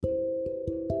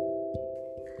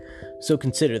So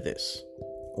consider this.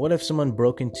 What if someone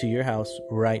broke into your house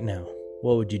right now?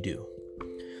 What would you do?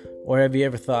 Or have you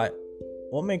ever thought,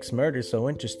 what makes murder so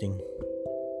interesting?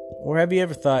 Or have you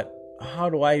ever thought, how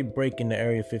do I break into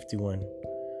Area 51?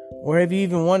 Or have you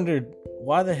even wondered,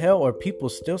 why the hell are people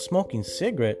still smoking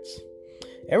cigarettes?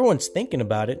 Everyone's thinking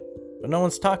about it, but no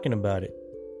one's talking about it.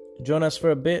 Join us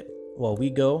for a bit while we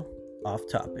go off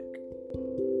topic.